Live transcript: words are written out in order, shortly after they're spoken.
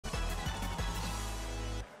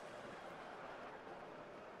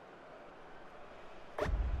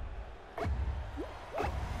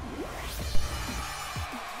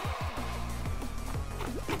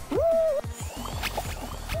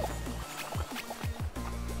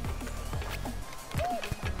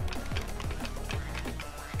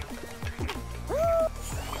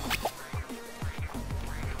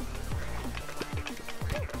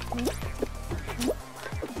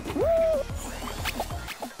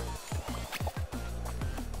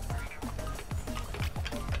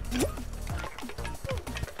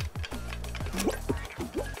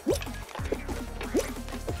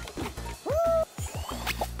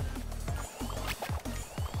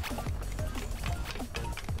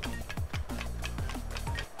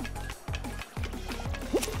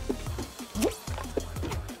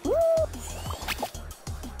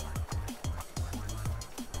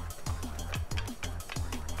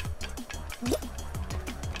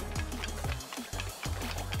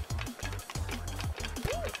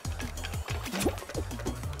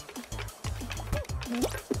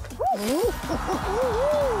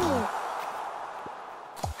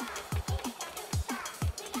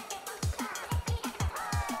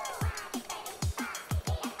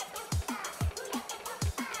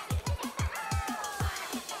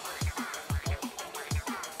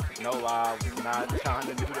No lie, I was not trying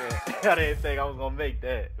to do that. I didn't think I was gonna make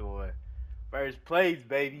that, boy. First place,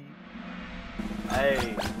 baby.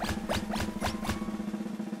 Hey,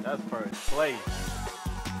 that's first place.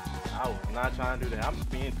 I was not trying to do that. I'm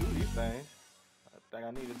speeding through these things. I think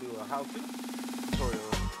I need to do a how-to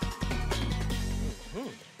tutorial.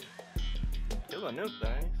 Killing them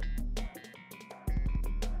things.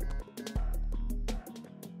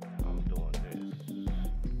 I'm doing this.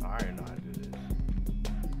 I already know how to do this.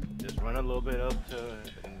 Just run a little bit up to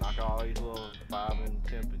and knock out all these little 5 and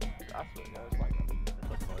 10. I swear, it's like a bunch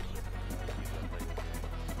of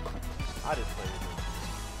I just play with it.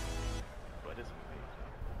 But it's amazing.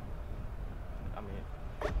 I mean,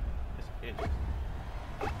 it's interesting.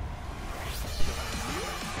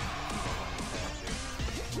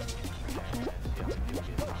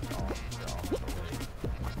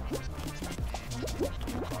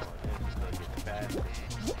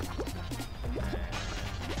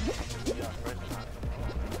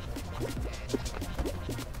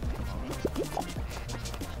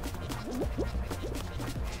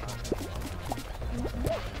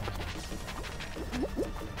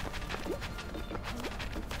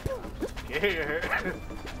 Here.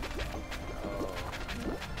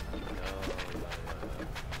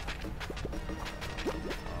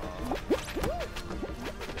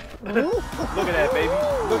 Look at that, baby.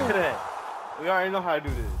 Look at that. We already know how to do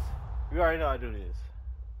this. We already know how to do this.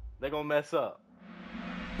 They're gonna mess up.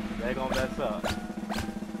 They're gonna mess up.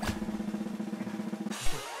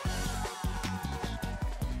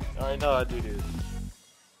 I already know how to do this.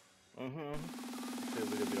 So we're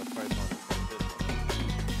gonna be the first one to press this one.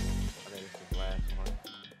 I think this is the last one.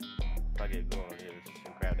 If I get going on here,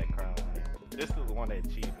 just grab that crown. This is the one that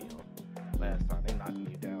cheated me on last time. They knocked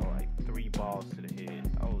me down like 3 balls to the head.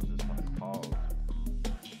 I was just like, pause.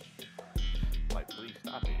 Like, please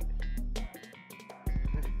stop it.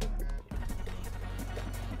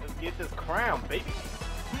 Let's get this crown, baby.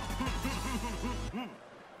 Can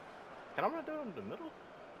I run down in the middle?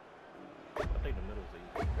 I think the middle's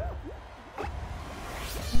easy.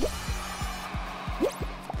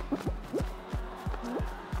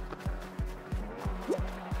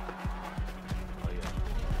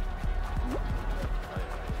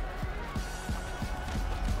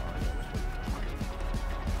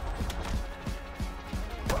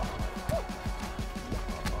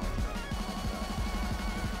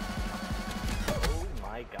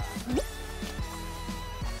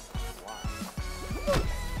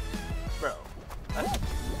 Bro,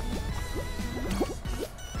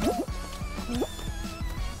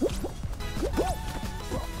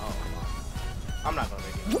 I'm not gonna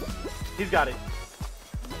make it. He's got it.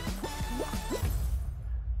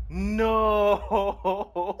 No!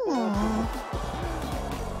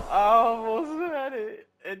 I almost had it.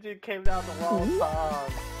 It just came down the wrong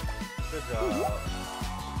time. Good job.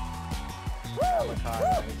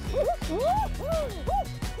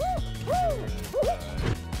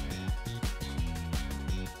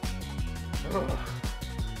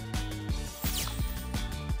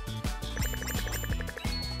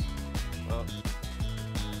 Well,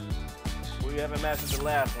 we haven't mastered the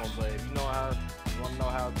last one, but if you know how, you want to know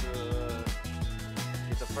how to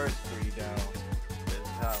get the first 3 down, this is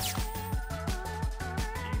how.